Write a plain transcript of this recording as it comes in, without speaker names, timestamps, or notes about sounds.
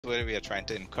where we are trying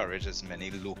to encourage as many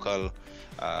local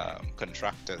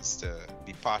contractors to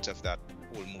be part of that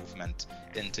whole movement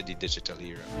into the digital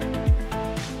era.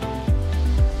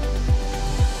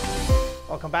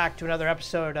 Welcome back to another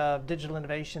episode of Digital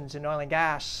Innovations in Oil and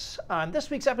Gas. On this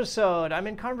week's episode, I'm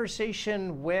in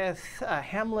conversation with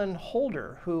Hamlyn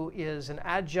Holder, who is an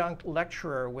adjunct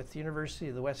lecturer with the University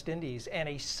of the West Indies and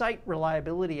a site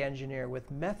reliability engineer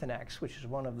with Methanex, which is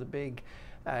one of the big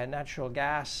natural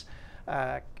gas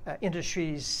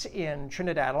industries in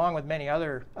Trinidad, along with many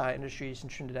other industries in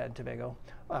Trinidad and Tobago.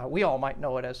 We all might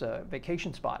know it as a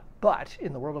vacation spot, but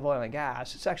in the world of oil and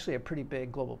gas, it's actually a pretty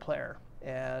big global player.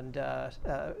 And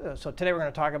so today we're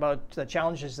going to talk about the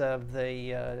challenges of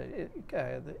the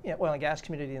oil and gas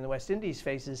community in the West Indies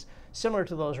faces, similar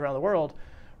to those around the world,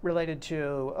 related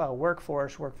to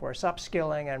workforce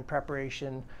upskilling and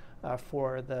preparation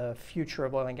for the future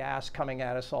of oil and gas coming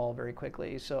at us all very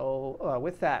quickly. So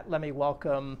with that, let me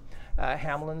welcome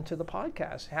Hamlyn to the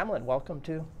podcast. Hamlyn, welcome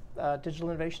to Digital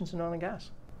Innovations in Oil and Gas.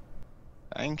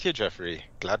 Thank you, Jeffrey.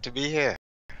 Glad to be here.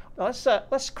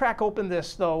 Let's crack open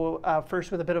this though first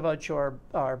with a bit about your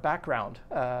background,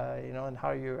 and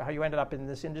how you ended up in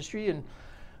this industry and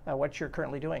what you're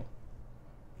currently doing.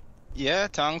 Yeah,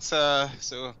 thanks.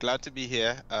 So glad to be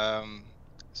here.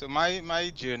 So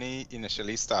my journey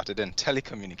initially started in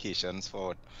telecommunications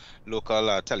for local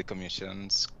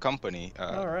telecommunications company,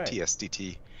 right.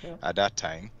 TSTT, Yeah. at that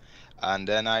time, and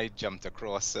then I jumped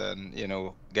across and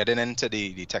getting into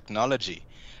the technology.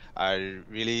 I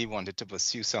really wanted to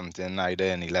pursue something either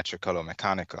in electrical or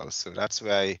mechanical. So that's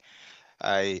why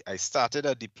I started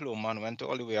a diploma and went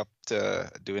all the way up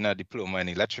to doing a diploma in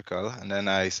electrical. And then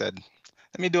I said,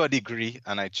 let me do a degree,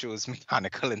 and I chose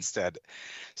mechanical instead.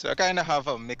 So I kind of have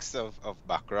a mix of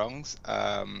backgrounds.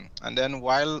 And then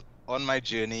while on my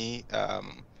journey,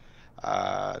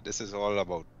 this is all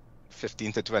about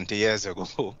 15 to 20 years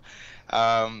ago,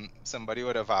 somebody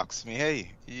would have asked me,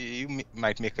 hey, you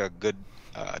might make a good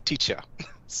teacher.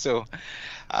 So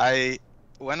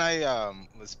when I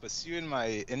was pursuing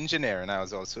my engineering, I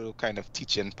was also kind of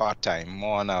teaching part-time,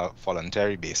 more on a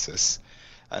voluntary basis.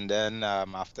 And then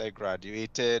after I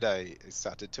graduated, I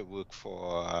started to work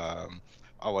for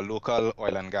our local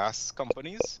oil and gas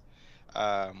companies,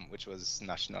 which was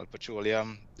National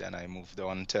Petroleum. Then I moved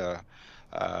on to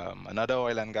another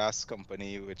oil and gas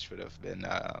company, which would have been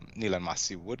Neil and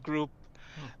Massey Wood Group.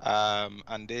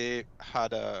 And they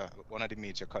had one of the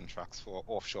major contracts for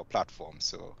offshore platforms.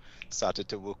 So started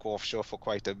to work offshore for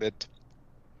quite a bit,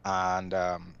 and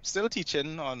still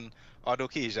teaching on odd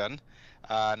occasion,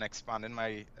 and expanding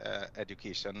my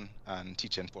education and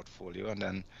teaching portfolio. And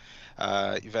then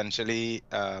eventually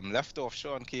left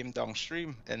offshore and came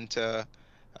downstream into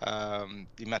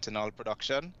the methanol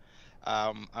production.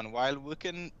 And while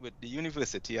working with the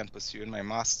university and pursuing my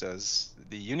master's,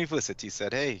 the university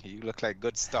said, hey, you look like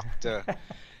good stock to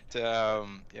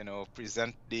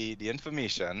present the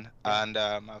information. And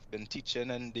I've been teaching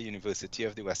in the University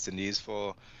of the West Indies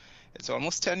for, it's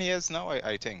almost 10 years now,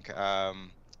 I think,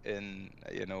 in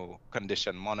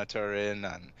condition monitoring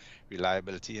and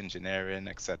reliability engineering,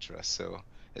 etc. So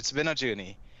it's been a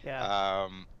journey. Yeah.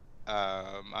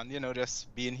 And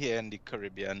just being here in the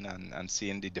Caribbean and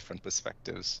seeing the different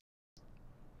perspectives.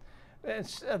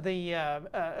 It's a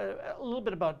little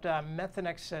bit about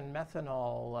Methanex and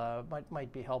methanol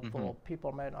might be helpful. Mm-hmm.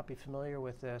 People might not be familiar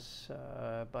with this,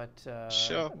 but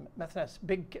Sure. Methanex,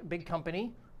 big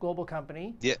company, global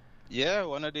company. Yeah,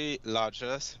 one of the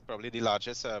largest, probably the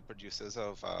largest producers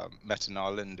of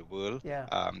methanol in the world. Yeah.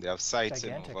 They have sites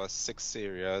Gigantic. in over 6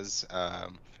 areas.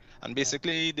 And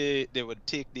basically they would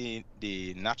take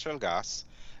the natural gas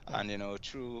and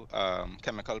through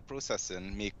chemical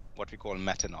processing make what we call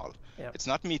methanol. Yep. It's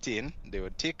not methane. They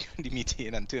would take the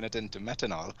methane and turn it into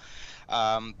methanol.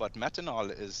 But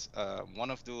methanol is one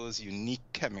of those unique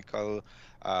chemical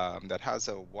that has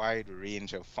a wide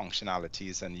range of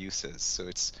functionalities and uses. So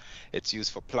it's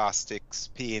used for plastics,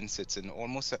 paints. It's in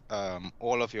almost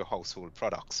all of your household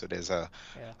products. So there's a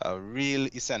real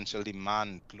essential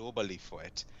demand globally for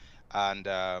it. And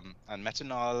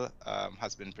methanol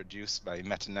has been produced by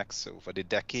Methanex over the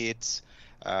decades.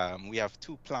 We have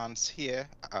 2 plants here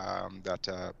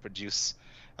that produce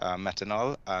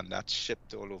methanol, and that's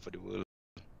shipped all over the world.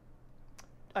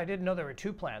 I didn't know there were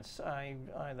 2 plants.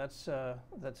 That's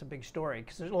a big story,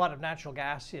 because there's a lot of natural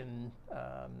gas in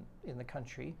the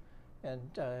country, and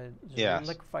there's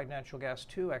liquefied natural gas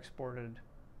too exported,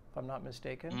 if I'm not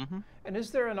mistaken. Mm-hmm. And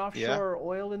is there an offshore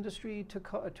oil industry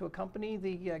to accompany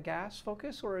the gas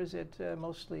focus, or is it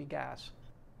mostly gas?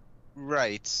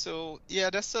 Right. So yeah,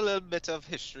 that's a little bit of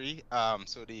history.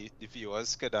 So the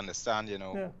viewers could understand,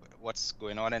 Yeah. what's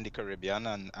going on in the Caribbean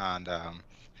and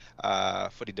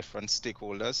for the different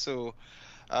stakeholders. So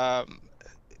um,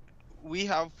 we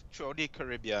have throughout the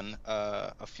Caribbean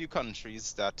a few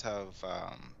countries that have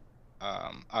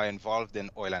are involved in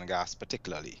oil and gas,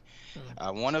 particularly.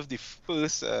 Mm. One of the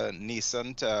first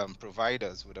nascent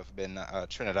providers would have been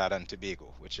Trinidad and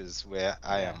Tobago, which is where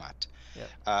I Yeah. am at. Yep.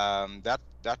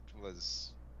 That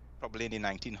was probably in the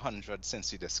 1900s since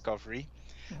the discovery.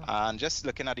 Mhm. And just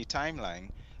looking at the timeline,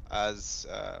 as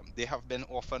they have been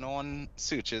off and on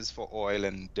searches for oil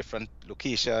in different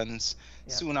locations.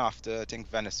 Yep. Soon after, I think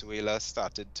Venezuela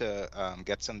started to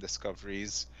get some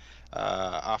discoveries.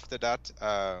 After that,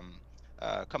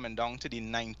 coming down to the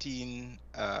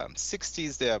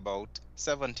 1960s, there about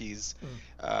 70s, Mm.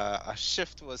 a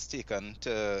shift was taken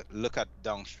to look at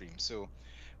downstream. So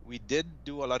we did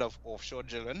do a lot of offshore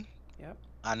drilling, Yep.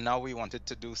 and now we wanted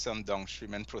to do some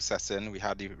downstream and processing. We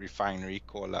had the refinery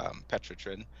called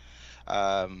Petrotrin,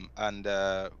 and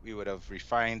we would have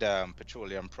refined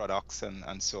petroleum products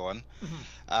and so on. Mhm.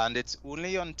 And it's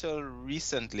only until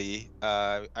recently,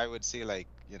 I would say like,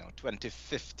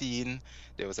 2015,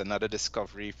 there was another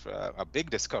discovery, a big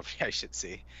discovery, I should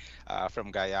say, from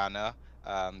Guyana.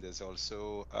 There's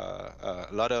also a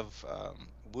lot of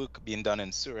work being done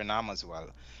in Suriname as well.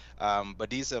 But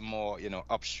these are more,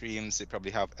 upstreams. They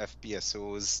probably have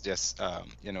FPSOs, just,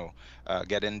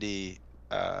 getting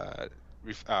uh,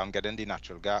 getting the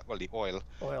natural gas, well, the oil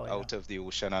Oil. Yeah. out of the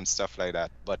ocean and stuff like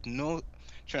that. But no,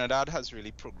 Trinidad has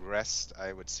really progressed,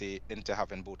 I would say, into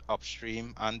having both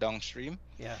upstream and downstream.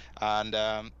 Yeah.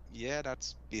 And yeah,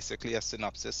 that's basically a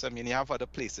synopsis. I mean, you have other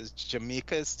places.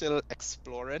 Jamaica is still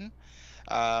exploring,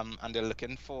 and they're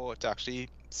looking for to actually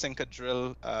sink a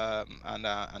drill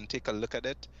and take a look at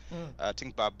it. Mm. I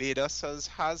think Barbados has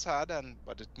had,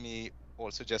 but it may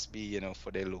also just be,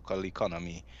 for their local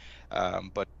economy.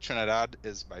 But Trinidad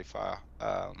is by far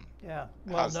Yeah.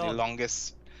 Well has the known.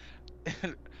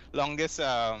 longest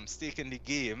stake in the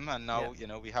game, and Yeah.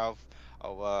 now we have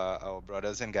our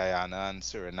brothers in Guyana and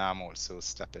Suriname also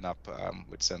stepping up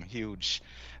with some huge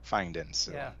findings.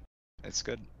 So Yeah. it's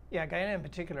good. Yeah, Guyana in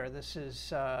particular, this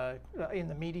is in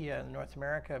the media in North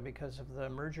America because of the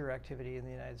merger activity in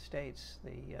the United States.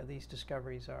 These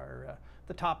discoveries are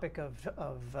the topic of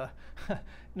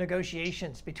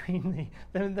negotiations between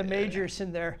the Yeah, majors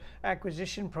in their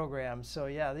acquisition programs. So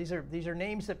yeah, these are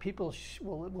names that people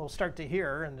will start to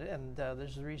hear, and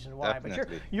there's a reason why. But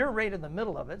definitely. you're right in the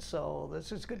middle of it, so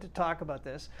this is good to talk about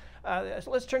this. So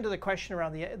let's turn to the question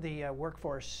around the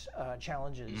workforce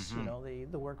challenges. You Hmm. know, the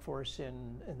workforce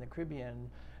in the Caribbean.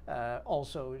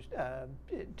 Also, you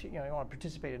want to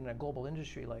participate in a global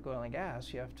industry like oil and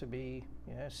gas. You have to be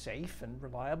safe and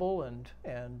reliable and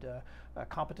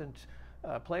competent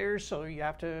players. So you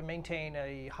have to maintain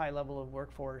a high level of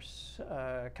workforce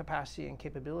capacity and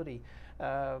capability.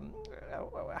 How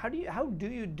do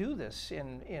you do this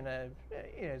in a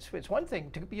it's one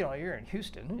thing to you're in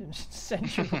Houston and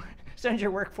send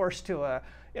your workforce to a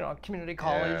community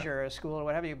college Yeah, or a school or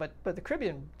what have you, but the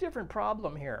Caribbean, different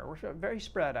problem here. We're very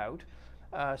spread out,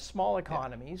 small yeah.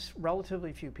 economies,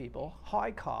 relatively few people,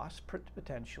 high costs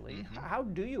potentially. Hmm. How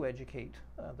do you educate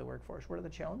the workforce? What are the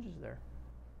challenges there?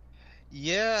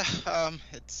 Yeah,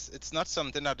 it's not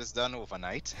something that is done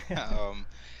overnight.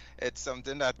 It's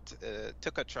something that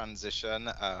took a transition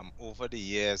over the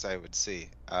years, I would say,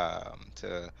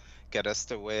 to get us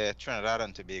to where Trinidad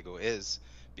and Tobago is,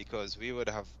 because we would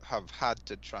have had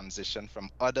to transition from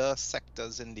other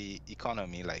sectors in the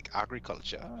economy, like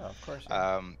agriculture. Oh, of course,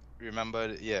 yeah.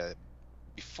 Remember, yeah,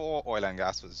 before oil and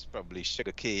gas was probably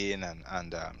sugarcane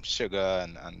and sugar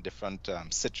and different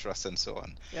citrus and so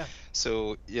on. Yeah.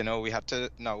 So, we had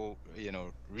to now,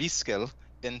 reskill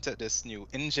into this new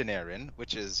engineering,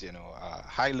 which is, a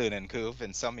high learning curve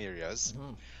in some areas.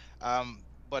 Hmm.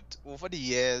 But over the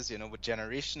years, with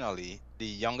generationally, the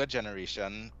younger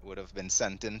generation would have been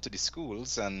sent into the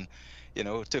schools and,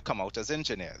 to come out as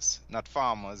engineers, not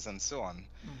farmers and so on.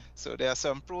 Mm. So there are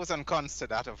some pros and cons to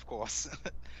that, of course.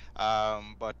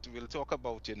 But we'll talk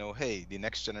about, hey, the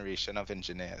next generation of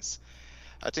engineers.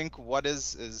 I think what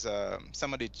is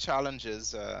some of the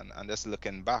challenges, and just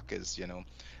looking back, is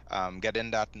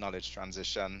getting that knowledge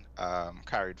transition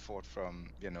carried forth from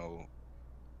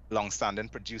long-standing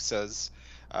producers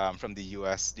from the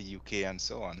US, the UK, and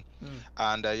so on, Mm.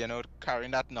 and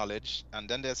carrying that knowledge. And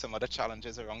then there's some other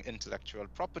challenges around intellectual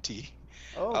property,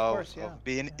 Oh, of of course, yeah. of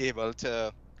being Yeah. able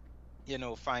to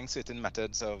find certain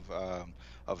methods of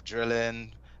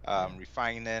drilling, Yeah.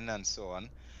 refining, and so on.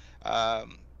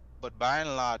 Um, but by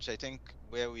and large, I think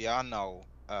where we are now,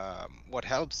 what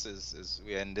helps is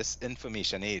we're in this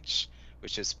information age,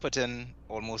 which is putting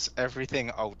almost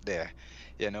everything out there,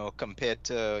 compared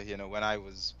to, when I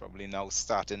was probably now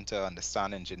starting to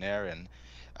understand engineering.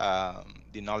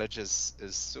 The knowledge is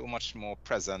so much more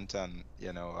present and,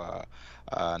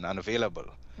 and available.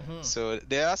 Hmm. So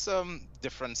there are some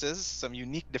differences, some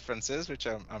unique differences, which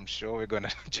I'm sure we're going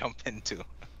to jump into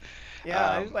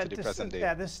Yeah, to the present day.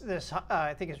 yeah, this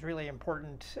I think is really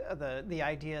important. The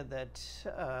idea that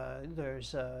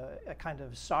there's a kind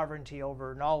of sovereignty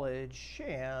over knowledge,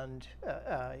 and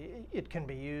it can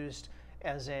be used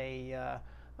as a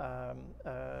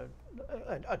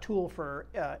tool for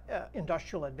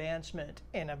industrial advancement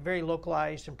in a very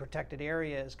localized and protected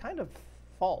area is kind of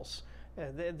false.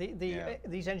 Yeah.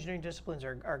 These engineering disciplines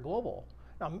are global.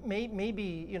 Now,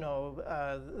 maybe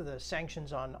the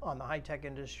sanctions on the high tech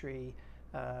industry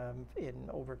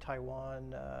over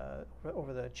Taiwan,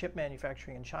 over the chip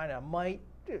manufacturing in China might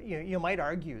you might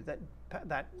argue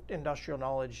that industrial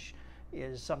knowledge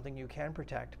is something you can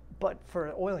protect, but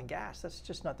for oil and gas, that's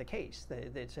just not the case.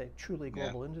 It's a truly Yeah.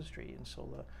 global industry, and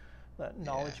so the Yeah.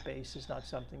 knowledge base is not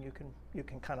something you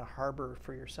can kind of harbor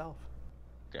for yourself.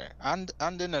 Okay.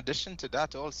 And in addition to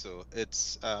that also,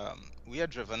 it's we are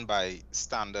driven by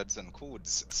standards and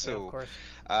codes. Yeah, of So course,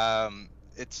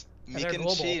 it's and they're making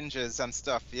global. changes and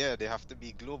stuff. Yeah, they have to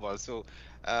be global. So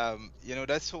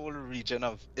this whole region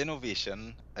of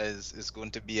innovation is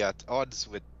going to be at odds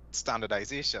with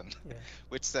standardization, Yeah,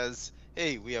 which says,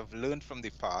 hey, we have learned from the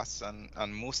past,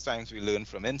 and most times we learn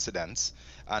from incidents,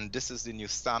 and this is the new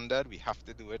standard. We have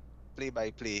to do it play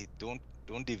by play. Don't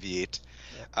deviate.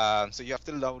 yeah, So you have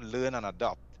to learn and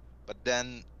adopt. But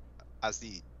then as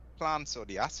the plants or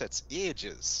the assets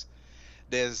ages,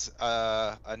 there's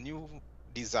a new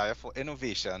desire for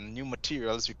innovation, new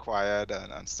materials required,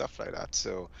 and stuff like that.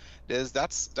 So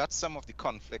that's some of the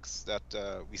conflicts that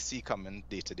we see coming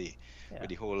day to day yeah, with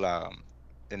the whole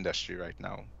industry right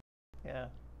now. yeah.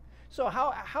 So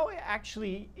how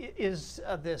actually is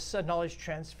this knowledge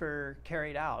transfer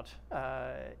carried out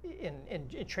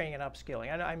in training and upskilling?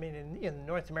 I mean, in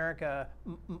North America,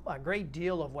 a great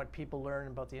deal of what people learn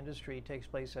about the industry takes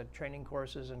place at training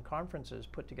courses and conferences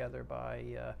put together by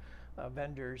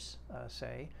vendors,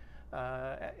 say.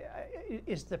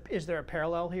 Is there a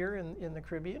parallel here in the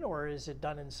Caribbean, or is it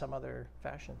done in some other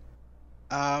fashion?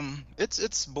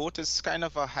 It's both. It's kind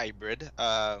of a hybrid.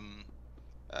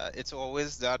 It's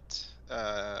always that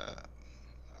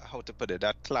how to put it,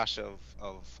 that clash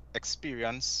of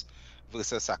experience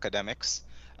versus academics.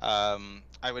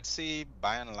 I would say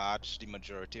by and large, the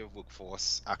majority of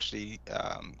workforce actually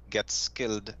gets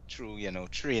skilled through,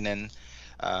 training,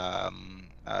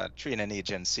 training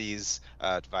agencies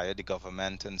via the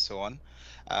government and so on.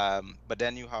 But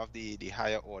then you have the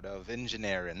higher order of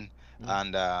engineering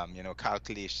Mm. and,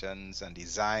 calculations and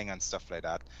design and stuff like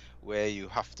that, where you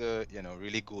have to,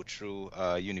 really go through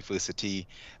a university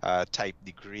type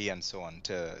degree and so on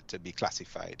to be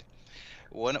classified.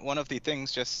 One of the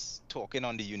things, just talking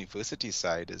on the university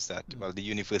side, is that, Mm. well, the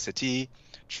university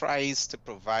tries to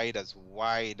provide as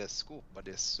wide a scope, but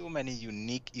there's so many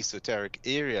unique esoteric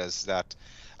areas that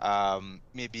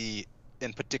maybe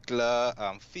in particular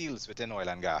fields within oil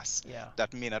and gas Yeah,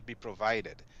 that may not be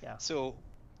provided. yeah, So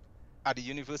at the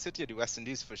University of the West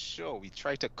Indies, for sure, we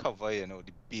try to cover,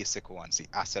 the basic ones, the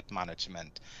asset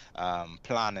management,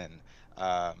 planning,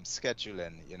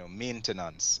 scheduling,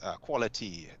 maintenance,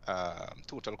 quality,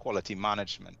 total quality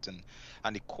management,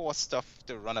 and the core stuff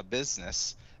to run a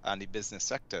business and the business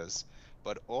sectors.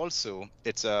 But also,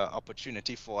 it's an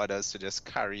opportunity for others to just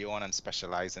carry on and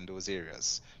specialize in those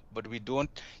areas. But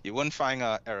you won't find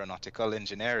an aeronautical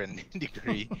engineering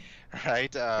degree,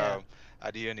 right, yeah.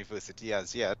 at the university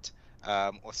as yet,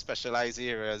 or specialized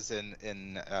areas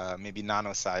in maybe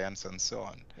nanoscience and so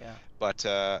on. Yeah. But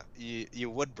you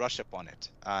would brush upon it,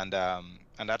 and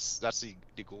that's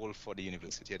the goal for the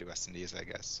University of the West Indies, I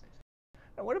guess.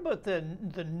 And what about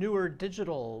the newer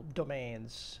digital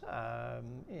domains?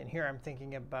 In here, I'm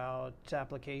thinking about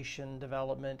application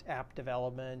development, app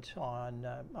development on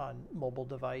mobile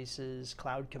devices,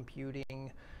 cloud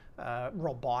computing,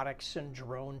 robotics and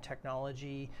drone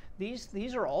technology.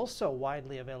 These are also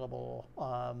widely available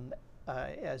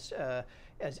as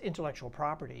intellectual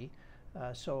property.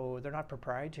 So they're not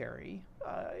proprietary.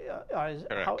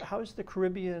 Correct. How is the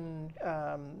Caribbean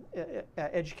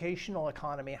educational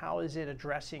economy? How is it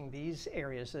addressing these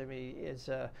areas? I mean,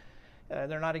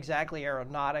 they're not exactly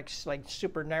aeronautics, like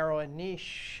super narrow and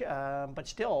niche, but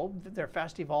still they're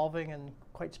fast evolving and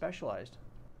quite specialized.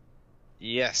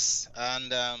 Yes,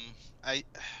 and I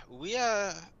we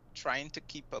are trying to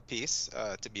keep a pace,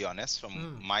 to be honest, from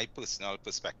Mm. my personal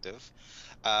perspective.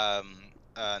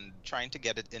 and trying to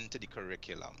get it into the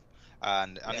curriculum,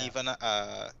 and Yeah. even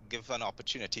give an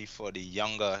opportunity for the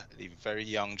very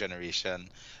young generation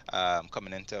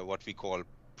coming into what we call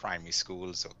primary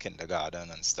schools or kindergarten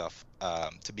and stuff,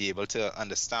 to be able to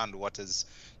understand what is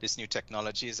this new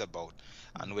technology is about.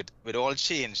 And with all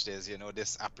change, there's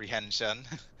this apprehension.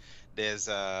 There's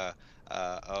a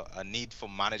need for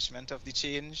management of the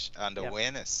change and Yep.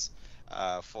 awareness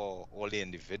for all the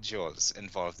individuals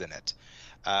involved in it.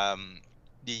 Um,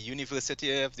 the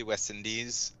University of the West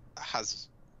Indies has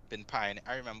been pioneering.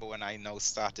 I remember when I now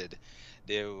started,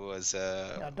 there was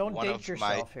Now, don't one date of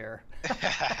my yourself here.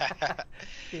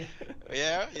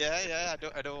 Yeah. yeah.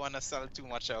 I don't want to sell too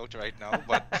much out right now,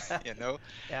 but you know,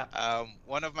 Yeah.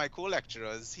 one of my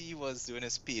co-lecturers, he was doing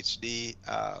his PhD,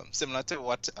 similar to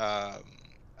what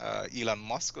Elon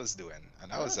Musk was doing,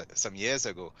 and that was Ah, some years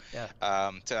ago,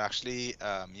 yeah. to actually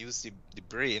use the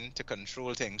brain to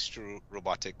control things through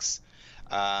robotics.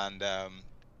 And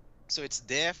so it's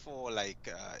there for,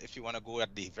 like, if you want to go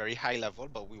at the very high level,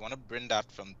 but we want to bring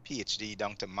that from PhD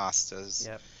down to masters.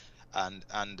 Yep.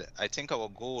 And I think our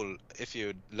goal, if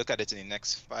you look at it in the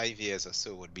next 5 years or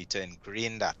so, would be to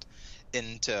ingrain that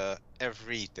into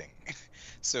everything.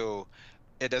 So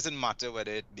it doesn't matter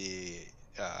whether it be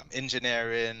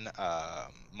engineering,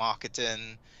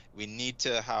 marketing. We need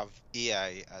to have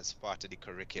AI as part of the Yeah.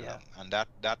 curriculum, and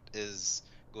that is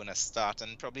going to start,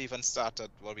 and probably even start at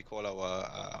what we call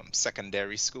our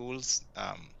secondary schools,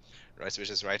 right, which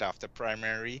is right after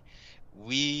primary.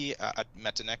 We at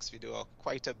Metanex, we do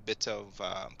quite a bit of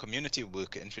community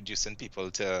work introducing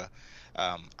people to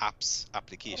Oh,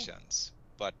 applications,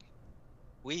 but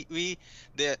we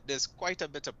there's quite a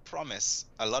bit of promise.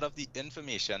 A lot of the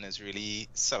information is really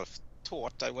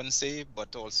self-taught, I wouldn't say,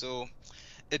 but also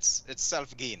it's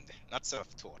self-gained, not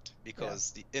self-taught, yeah.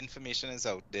 because the information is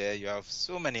out there. You have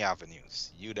so many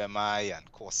avenues, Udemy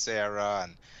and Coursera,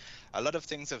 and a lot of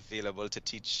things available to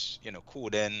teach,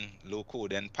 coding, low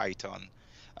coding, Python.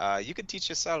 You can teach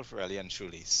yourself, really and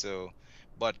truly. So,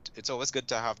 but it's always good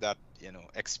to have that,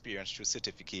 experience through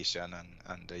certification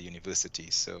and the university.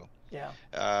 So Yeah.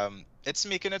 it's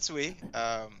making its way.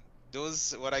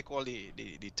 Those, what I call the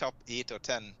top 8 or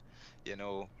 10,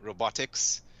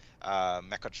 robotics,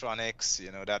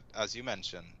 mechatronics, that, as you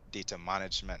mentioned, data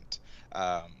management.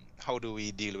 How do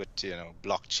we deal with,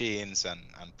 blockchains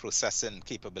and processing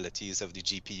capabilities of the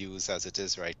GPUs as it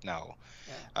is right now?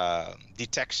 Yeah.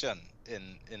 Detection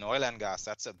in oil and gas,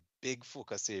 that's a big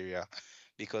focus area,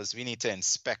 because we need to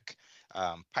inspect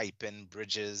piping,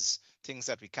 bridges, things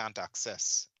that we can't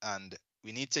access. And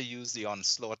we need to use the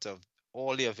onslaught of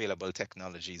all the available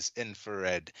technologies,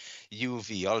 infrared,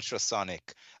 UV,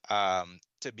 ultrasonic,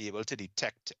 to be able to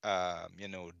detect,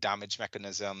 damage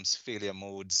mechanisms, failure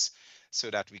modes, so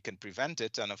that we can prevent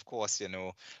it. And of course,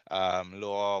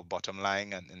 lower bottom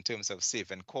line, and in terms of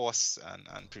saving costs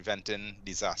and preventing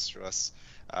disastrous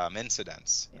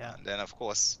incidents. Yeah. And then, of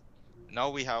course, now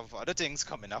we have other things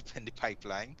coming up in the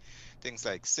pipeline, things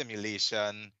like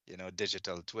simulation,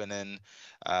 digital twinning,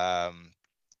 um,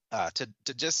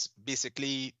 to just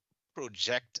basically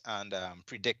project and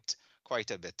predict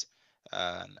quite a bit,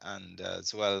 and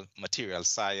as well material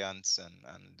science,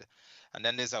 and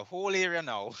then there's a whole area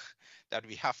now that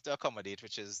we have to accommodate,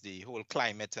 which is the whole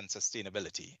climate and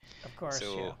sustainability. Of course. Yeah.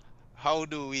 So how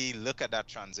do we look at that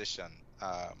transition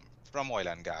from oil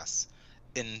and gas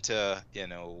into,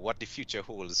 what the future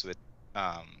holds with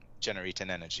generating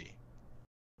energy?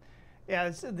 Yeah,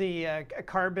 it's the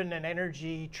carbon and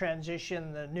energy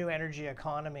transition, the new energy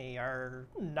economy are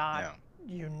not Yeah,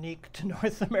 unique to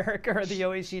North America or the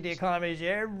OECD economies.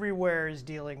 Everywhere is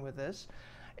dealing with this.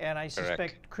 And I correct.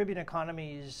 suspect Caribbean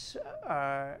economies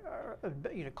are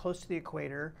close to the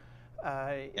equator.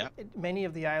 Yeah, Many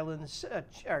of the islands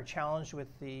are challenged with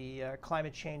the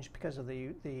climate change because of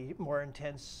the more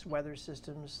intense weather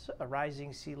systems,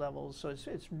 rising sea levels. So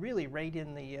it's really right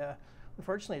in the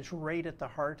unfortunately, it's right at the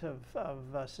heart of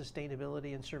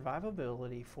sustainability and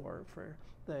survivability for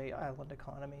the island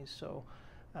economies. So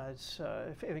it's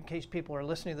if, in case people are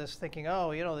listening to this thinking,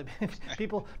 oh,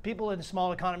 people in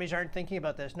small economies aren't thinking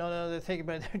about this. No, they're thinking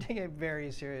about they're taking it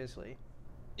very seriously.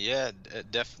 yeah,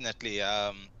 definitely.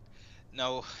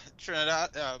 Now, Trinidad,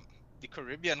 the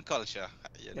Caribbean culture,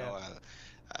 Yeah.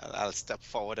 I'll step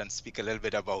forward and speak a little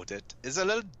bit about it, is a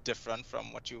little different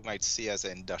from what you might see as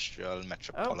an industrial Oh,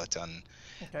 metropolitan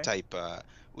okay. type.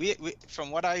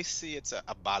 From what I see, it's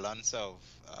a balance of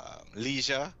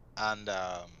leisure and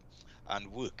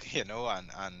work,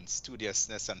 and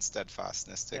studiousness and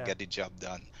steadfastness to Yeah. get the job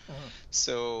done. Mhm.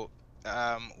 So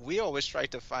we always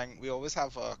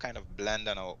have a kind of blend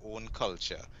in our own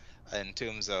culture. in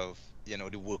terms of,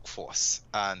 the workforce.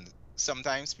 And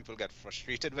sometimes people get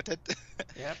frustrated with it.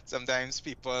 Yep. Sometimes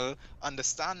people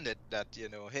understand it that,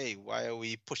 hey, why are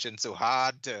we pushing so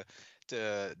hard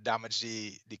to damage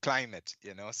the climate,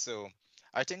 So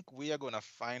I think we are going to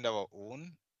find our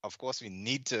own. Of course, we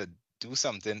need to do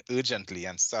something urgently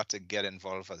and start to get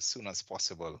involved as soon as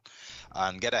possible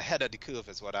and get ahead of the curve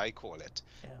is what I call it,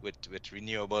 Yeah. with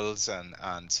renewables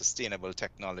and sustainable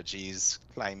technologies,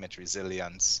 climate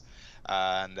resilience.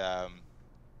 And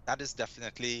that is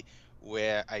definitely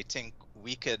where I think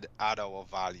we could add our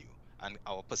value and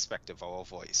our perspective, our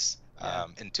voice, Yeah.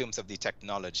 in terms of the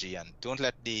technology. And don't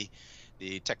let the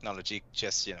technology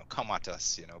just, come at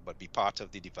us, but be part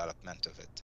of the development of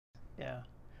it. Yeah.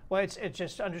 Well, it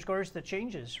just underscores the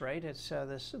changes, right? It's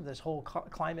this whole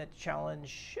climate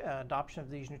challenge, adoption of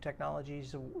these new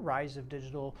technologies, the rise of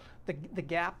digital, the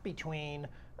gap between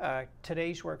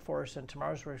today's workforce and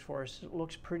tomorrow's workforce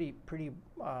looks pretty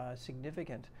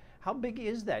significant. How big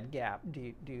is that gap?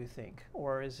 Do you think,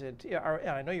 or is it? And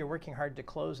I know you're working hard to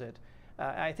close it.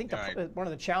 I think All right. one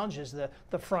of the challenges,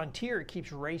 the frontier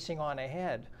keeps racing on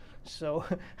ahead. So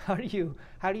how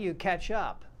do you catch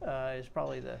up? Is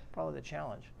probably the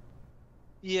challenge.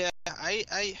 Yeah,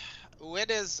 where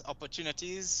there's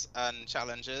opportunities and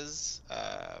challenges,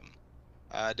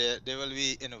 there will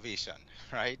be innovation,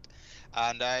 right?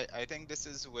 And I think this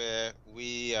is where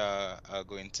we are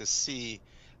going to see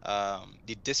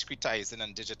the discretizing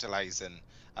and digitalizing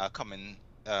coming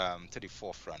to the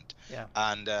forefront. Yeah.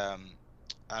 And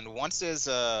and once there's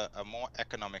a more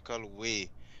economical way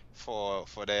for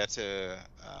there to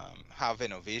have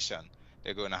innovation,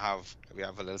 we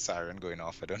have a little siren going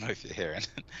off. I don't know if you're hearing.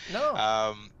 No.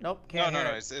 Um, Nope. no, Can't no, hear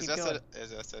no. it. It's Keep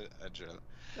just going. a drill.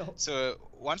 Oh. So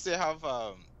once they have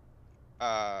um,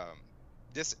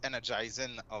 this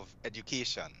energizing of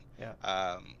education,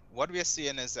 Yeah. what we are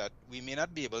seeing is that we may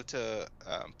not be able to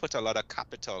put a lot of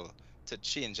capital to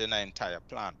change an entire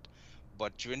plant,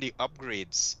 but during the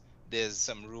upgrades, there's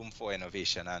some room for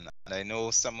innovation. And I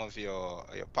know some of your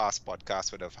past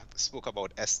podcasts would have spoke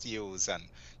about STOs and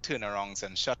turnarounds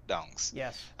and shutdowns.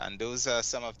 Yes. And those are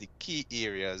some of the key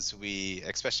areas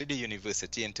especially the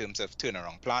university in terms of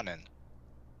turnaround planning,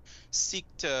 seek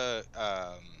to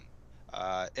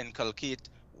inculcate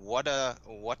what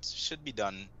should be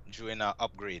done during an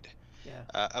upgrade. Yeah.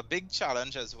 A big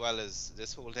challenge as well is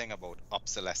this whole thing about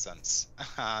obsolescence,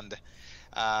 and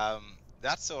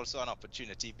that's also an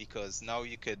opportunity because now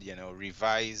you could,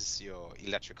 revise your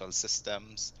electrical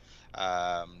systems,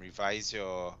 revise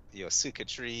your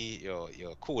circuitry, your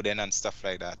coding and stuff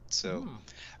like that. So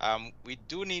Mm. we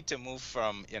do need to move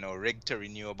from, rig to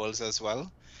renewables as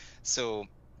well. So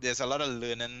there's a lot of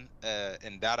learning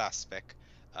in that aspect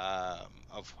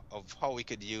of how we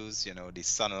could use, the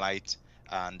sunlight,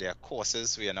 and there are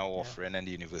courses we are now Yeah. offering in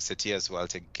the university as well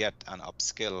to get and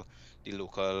upskill the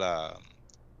local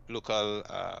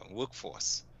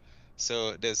workforce.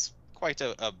 So there's quite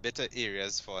a bit of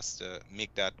areas for us to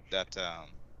make that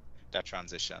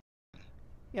transition.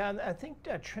 Yeah, and I think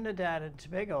Trinidad and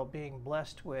Tobago being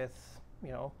blessed with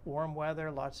warm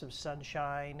weather, lots of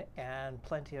sunshine, and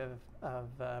plenty of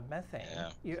methane.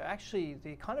 Yeah. You actually the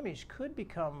economies could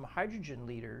become hydrogen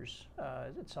leaders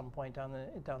at some point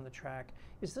down the track.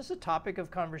 Is this a topic of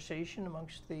conversation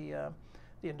amongst the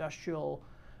industrial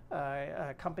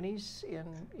companies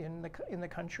in the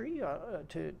country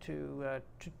to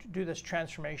do this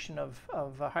transformation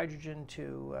of hydrogen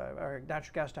to or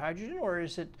natural gas to hydrogen, or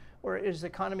is the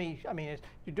economy? I mean,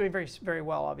 you're doing very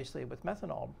well, obviously, with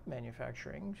methanol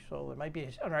manufacturing. So there might be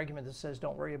an argument that says,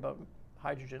 don't worry about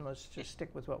hydrogen. Let's just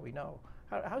stick with what we know.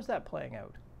 How's that playing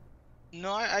out?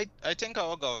 No, I think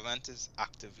our government is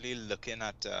actively looking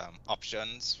at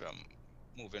options from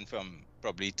moving from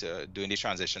probably to doing the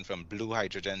transition from blue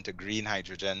hydrogen to green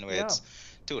hydrogen, where Yeah. it's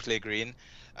totally green.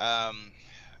 Um,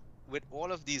 with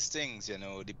all of these things,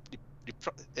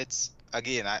 it's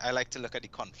again, I like to look at the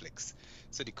conflicts.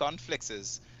 So the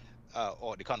conflicts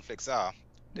or the conflicts are,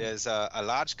 there's a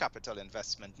large capital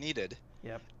investment needed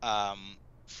Yep. um,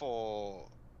 for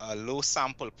a low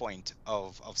sample point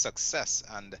of success,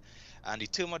 and the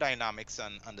thermodynamics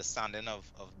and understanding of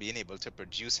being able to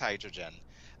produce hydrogen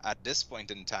at this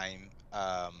point in time,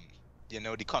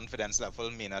 the confidence level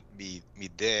may not be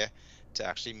there to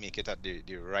actually make it at the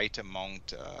right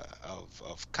amount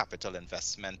of capital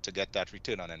investment to get that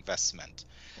return on investment.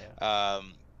 Yeah.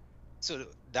 So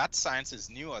that science is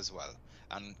new as well.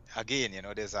 And again,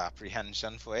 there's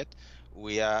apprehension for it.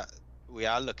 We are we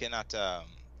are looking at,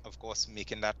 of course,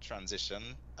 making that transition.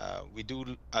 We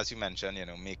do, as you mentioned,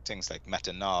 make things like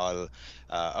methanol,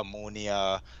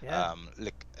 ammonia, Yeah.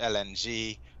 like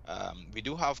LNG. we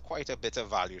do have quite a bit of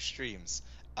value streams,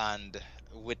 and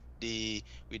we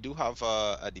do have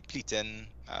a depleting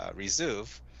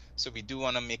reserve. So we do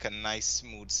want to make a nice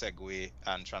smooth segue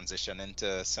and transition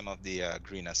into some of the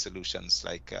greener solutions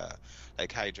like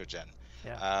hydrogen.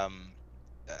 Yeah. Um,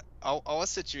 our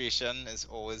situation is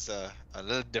always a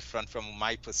little different from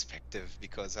my perspective,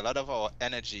 because a lot of our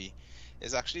energy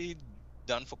is actually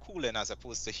done for cooling as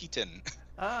opposed to heating,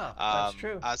 Ah, that's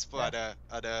true. as per Yeah.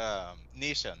 other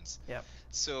nations. Yeah.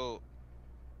 So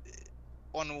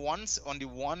on the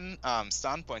one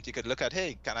standpoint, you could look at,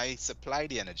 hey, can I supply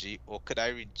the energy, or could I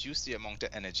reduce the amount of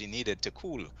energy needed to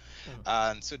cool? Mm.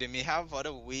 And so they may have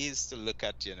other ways to look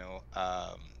at,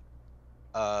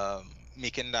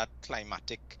 making that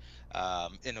climatic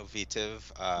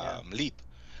innovative Yeah. leap,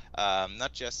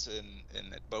 not just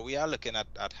in it, but we are looking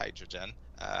at hydrogen.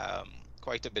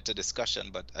 Quite a bit of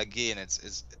discussion, but again,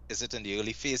 is it in the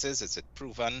early phases? Is it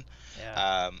proven?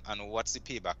 Yeah. And what's the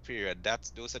payback period?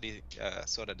 Those are the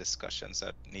sort of discussions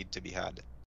that need to be had.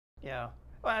 Yeah.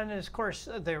 Well, and of course,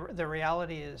 the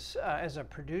reality is, as a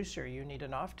producer, you need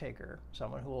an off-taker,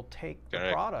 someone who will take the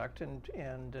Correct. product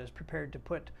and is prepared to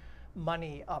put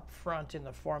money up front in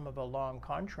the form of a long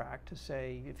contract to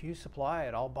say, if you supply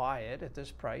it, I'll buy it at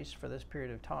this price for this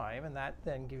period of time, and that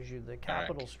then gives you the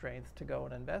capital Correct. strength to go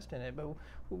and invest in it. But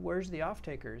where's the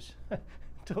off-takers?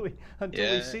 until we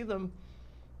Yeah, see them,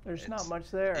 there's not it's much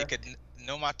you there. could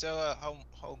no matter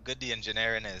how good the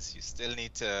engineering is, you still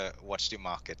need to watch the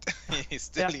market. You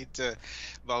still Yeah. need to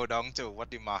bow down to what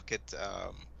the market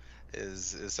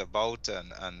is about,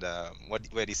 and what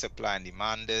where the supply and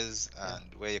demand is, Yeah.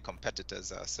 and where your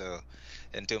competitors are. So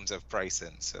in terms of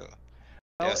pricing, so there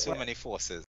are Well, so many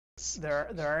forces. there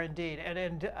are indeed,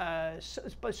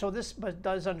 so this but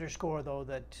does underscore though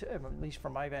that at least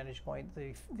from my vantage point,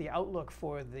 the outlook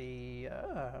for the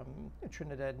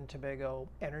Trinidad and Tobago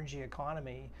energy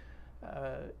economy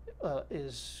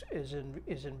is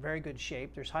in very good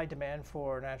shape. There's high demand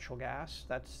for natural gas.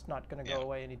 That's not going to go Yeah,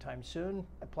 away anytime soon.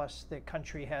 Plus, the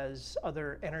country has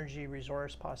other energy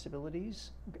resource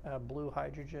possibilities, blue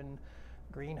hydrogen,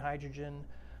 green hydrogen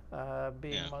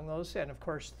being yeah, among those. And of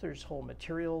course, there's whole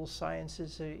materials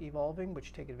sciences evolving,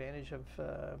 which take advantage of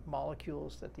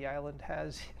molecules that the island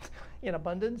has in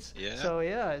abundance. yeah, So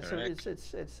yeah, so correct.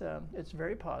 it's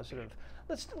very positive.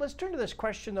 Let's turn to this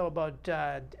question though about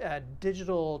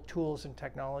digital tools and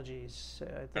technologies.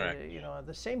 Correct. At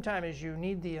the same time as you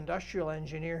need the industrial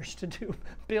engineers to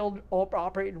build,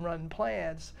 operate, and run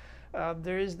plants,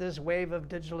 there is this wave of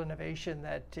digital innovation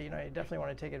that you definitely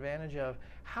want to take advantage of.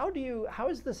 How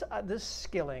is this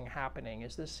skilling happening?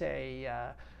 Is this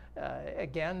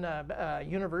again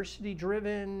university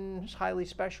driven, highly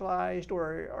specialized,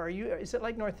 or is it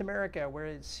like North America where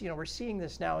it's we're seeing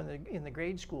this now in the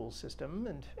grade school system,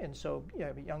 and so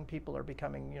young people are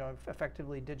becoming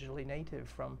effectively digitally native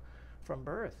from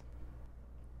birth?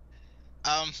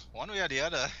 One way or the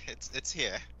other, it's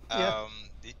here. Yeah.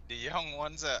 The young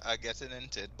ones are getting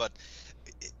into it, but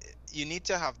you need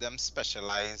to have them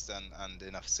specialized and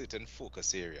in a certain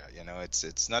focus area.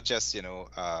 It's not just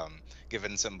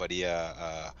giving somebody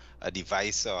a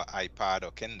device or iPad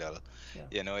or Kindle.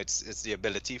 Yeah. It's the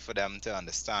ability for them to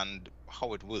understand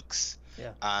how it works,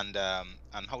 Yeah. and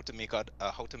how to make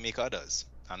others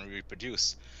and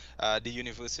reproduce. The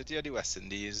University of the West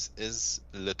Indies is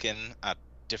looking at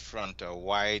different or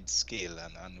wide scale,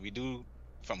 and we do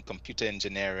from computer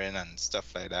engineering and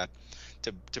stuff like that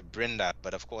to bring that,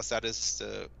 but of course that is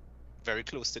very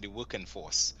close to the working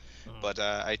force. Mm. But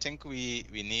I think we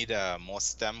need more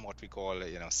STEM, what we call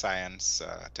science,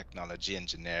 technology,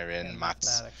 engineering, And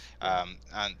maths, mathematics. Yeah.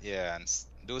 and yeah, and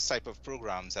those type of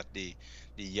programs at the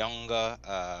younger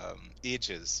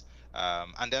ages.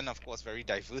 And then, of course, very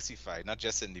diversified, not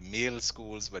just in the male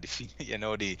schools, but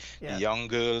the Yeah. young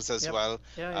girls as Yep. well.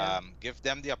 Yeah. Yeah. Give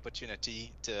them the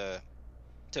opportunity to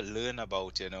learn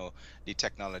about the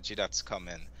technology that's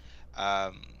coming.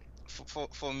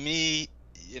 For me,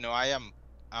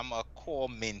 I'm a core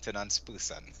maintenance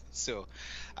person. So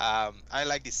I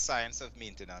like the science of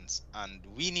maintenance, and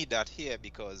we need that here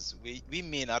because we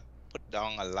may not put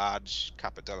down a large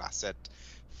capital asset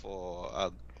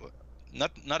for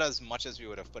not as much as we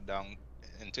would have put down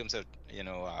in terms of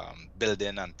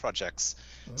building and projects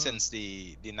Mhm. since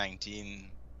the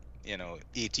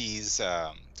 1980s,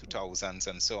 2000s,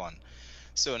 and so on.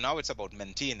 So now it's about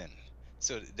maintaining.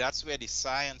 So that's where the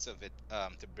science of it,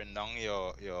 to bring down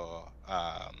your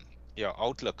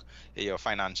outlook, your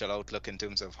financial outlook in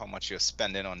terms of how much you're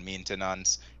spending on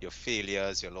maintenance, your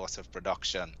failures, your loss of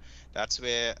production. That's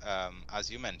where, as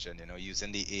you mentioned,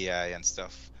 using the AI and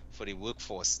stuff for the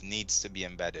workforce needs to be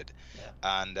embedded.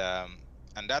 Yeah. And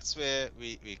And that's where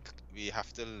we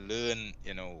have to learn,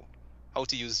 how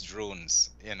to use drones,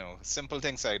 simple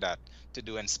things like that to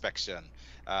do inspection,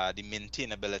 the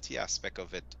maintainability aspect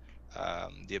of it,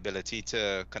 the ability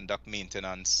to conduct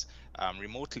maintenance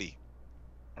remotely,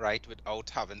 right, without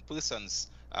having persons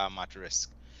at risk.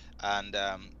 And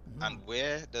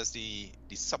where does the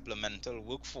supplemental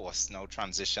workforce now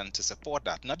transition to support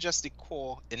that? Not just the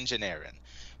core engineering,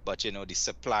 but the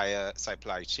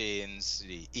supply chains,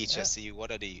 the Yeah. HSE.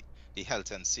 What are the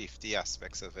health and safety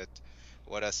aspects of it?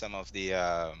 What are some of the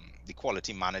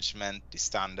quality management, the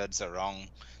standards around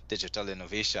digital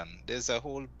innovation? There's a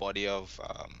whole body of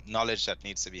knowledge that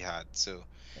needs to be had. So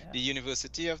Yeah. the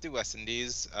University of the West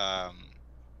Indies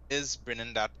is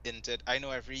bringing that into it. I know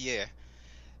every year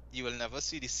you will never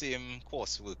see the same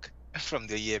coursework from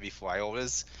the year before.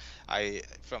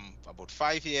 From about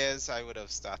 5 years, I would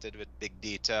have started with big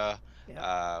data,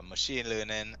 Yeah. machine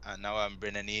learning, and now I'm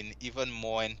bringing in even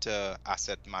more into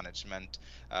asset management,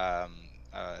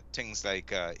 things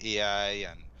like AI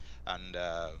and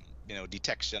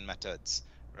detection methods,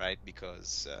 right?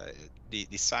 Because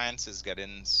the science is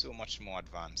getting so much more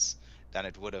advanced than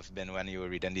it would have been when you were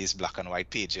reading these black and white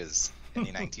pages in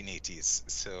the 1980s.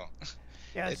 So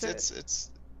Yeah. it's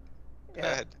go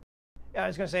Yeah. ahead. Yeah, I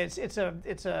was going to say it's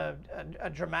a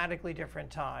dramatically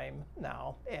different time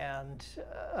now, and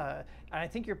I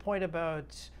think your point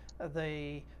about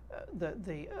the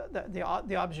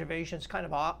the observation is kind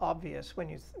of obvious when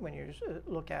you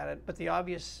look at it. But the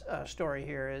obvious story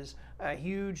here is a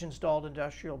huge installed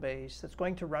industrial base that's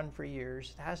going to run for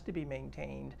years. It has to be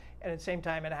maintained, and at the same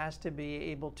time, it has to be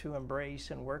able to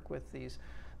embrace and work with these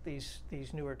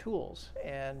newer tools.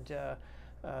 And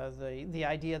the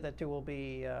idea that there will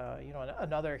be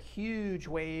another huge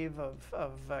wave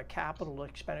of capital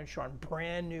expenditure on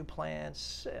brand new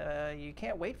plants, you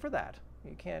can't wait for that.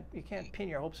 You can't pin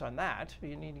your hopes on that.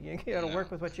 You got to No,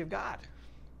 work with what you've got.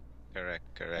 Yeah,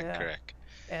 correct.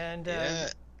 and Yeah,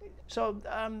 so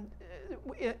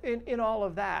in all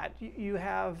of that, you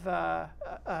have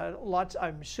lots.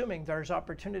 I'm assuming there's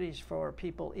opportunities for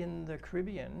people in the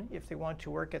Caribbean if they want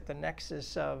to work at the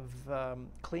nexus of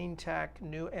clean tech,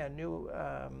 new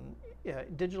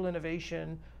digital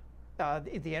innovation,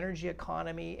 the energy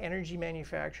economy, energy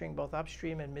manufacturing, both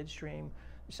upstream and midstream.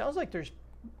 It sounds like there's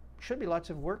should be lots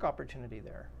of work opportunity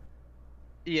there.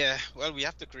 yeah. Well, we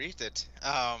have to create it.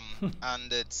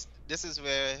 And this is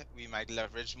where we might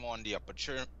leverage more on the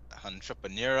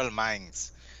entrepreneurial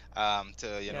minds,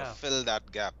 to Yeah, fill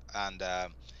that gap. And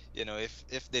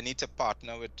if they need to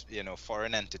partner with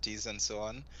foreign entities and so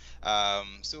on,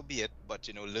 so be it. But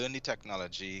learn the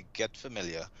technology, get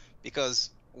familiar, because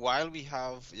while we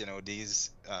have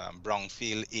these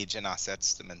brownfield aging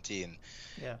assets to maintain,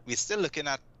 yeah, we're still looking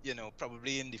at,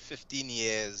 probably in the 15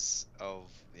 years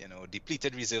of,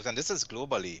 depleted reserves. And this is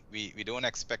globally. We don't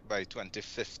expect by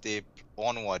 2050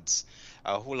 onwards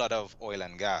a whole lot of oil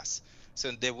and gas.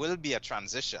 So there will be a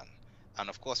transition. And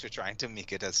of course, we're trying to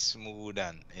make it as smooth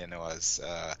and, as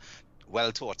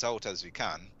well thought out as we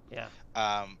can. yeah.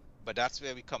 But that's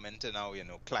where we come into now,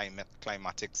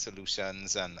 climatic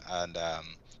solutions and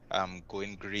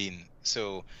going green.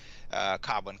 So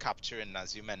carbon capturing,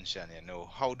 as you mentioned,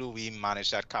 how do we manage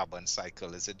that carbon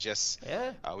cycle? Is it just,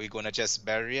 Yeah. are we going to just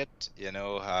bury it?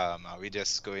 Are we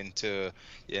just going to,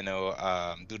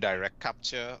 do direct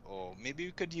capture? Or maybe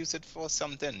we could use it for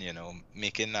something,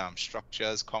 making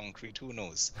structures, concrete, who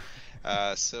knows?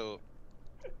 So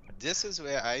this is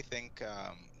where I think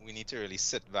we need to really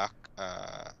sit back,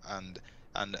 and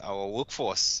our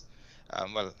workforce,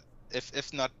 well,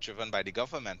 if not driven by the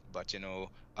government, but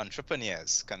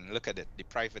entrepreneurs can look at it. The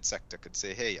private sector could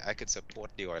say, "Hey, I could support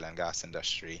the oil and gas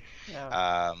industry.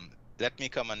 Yeah. Let me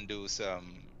come and do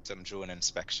some drone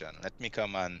inspection. Let me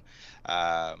come and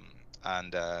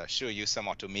show you some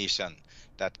automation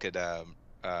that could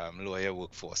lower your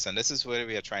workforce." And this is where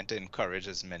we are trying to encourage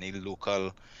as many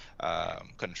local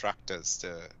contractors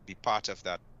to be part of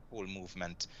that whole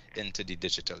movement into the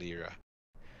digital era.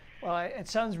 Well, it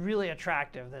sounds really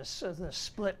attractive. This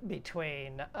split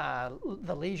between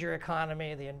the leisure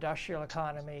economy, the industrial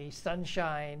economy,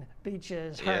 sunshine,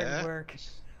 beaches, hard Yeah, work,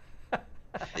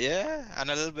 yeah,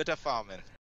 and a little bit of farming.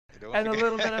 Don't and a forget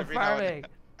little bit of every now and farming.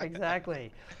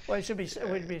 Exactly. Well, it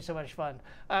would be so much fun.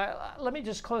 Let me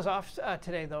just close off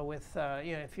today, though, with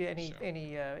if you Sure.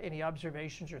 any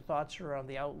observations or thoughts around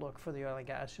the outlook for the oil and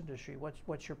gas industry.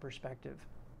 What's your perspective?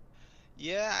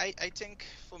 Yeah, I think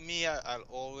for me, I'll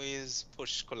always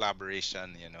push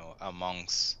collaboration,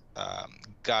 amongst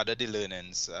gather the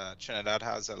learnings. Trinidad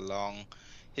has a long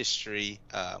history.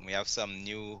 We have some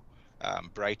new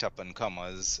bright up and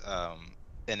comers.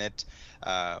 in it,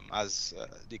 as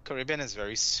the Caribbean is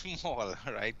very small,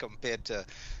 right, compared to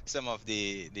some of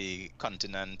the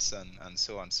continents and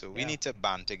so on. So we Yeah. need to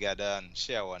band together and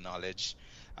share our knowledge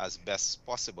as best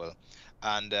possible.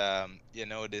 And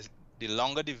the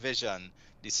longer the vision,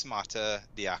 the smarter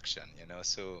the action.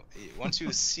 So once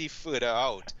you see further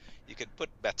out, you could put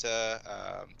better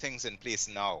things in place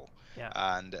now. Yeah.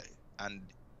 And and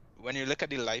when you look at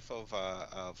the life of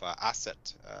a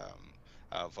asset,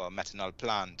 of a methanol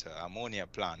plant, ammonia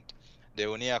plant, there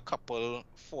are only a couple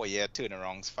 4-year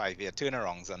turnarounds, 5-year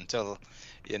turnarounds until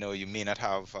you may not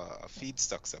have a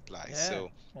feedstock supply. Yeah.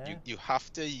 So Yeah. you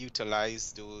have to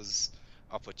utilize those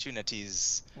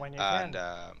opportunities When you and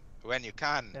can. when you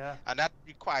can, Yeah. and that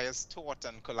requires thought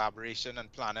and collaboration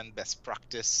and planning best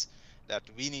practice. That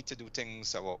we need to do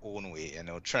things our own way.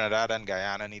 Trinidad and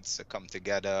Guyana needs to come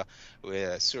together,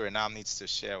 where Suriname needs to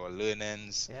share our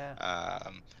learnings,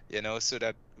 Yeah. so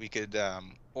that we could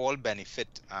all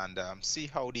benefit and see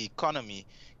how the economy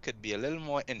could be a little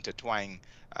more intertwined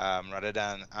rather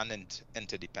than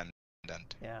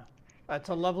interdependent. Yeah. It's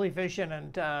a lovely vision,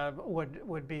 and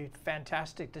would be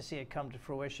fantastic to see it come to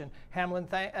fruition. Hamlyn,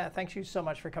 thanks you so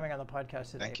much for coming on the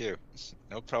podcast today. Thank you.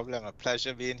 No problem. A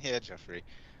pleasure being here, Jeffrey.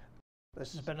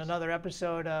 This has been another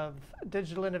episode of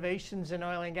Digital Innovations in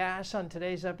Oil and Gas. On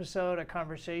today's episode, a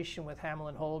conversation with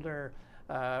Hamlyn Holder,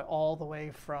 all the way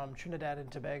from Trinidad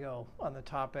and Tobago, on the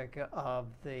topic of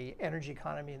the energy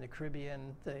economy in the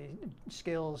Caribbean, the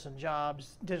skills and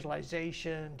jobs,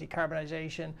 digitalization,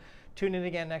 decarbonization. Tune in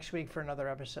again next week for another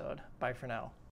episode. Bye for now.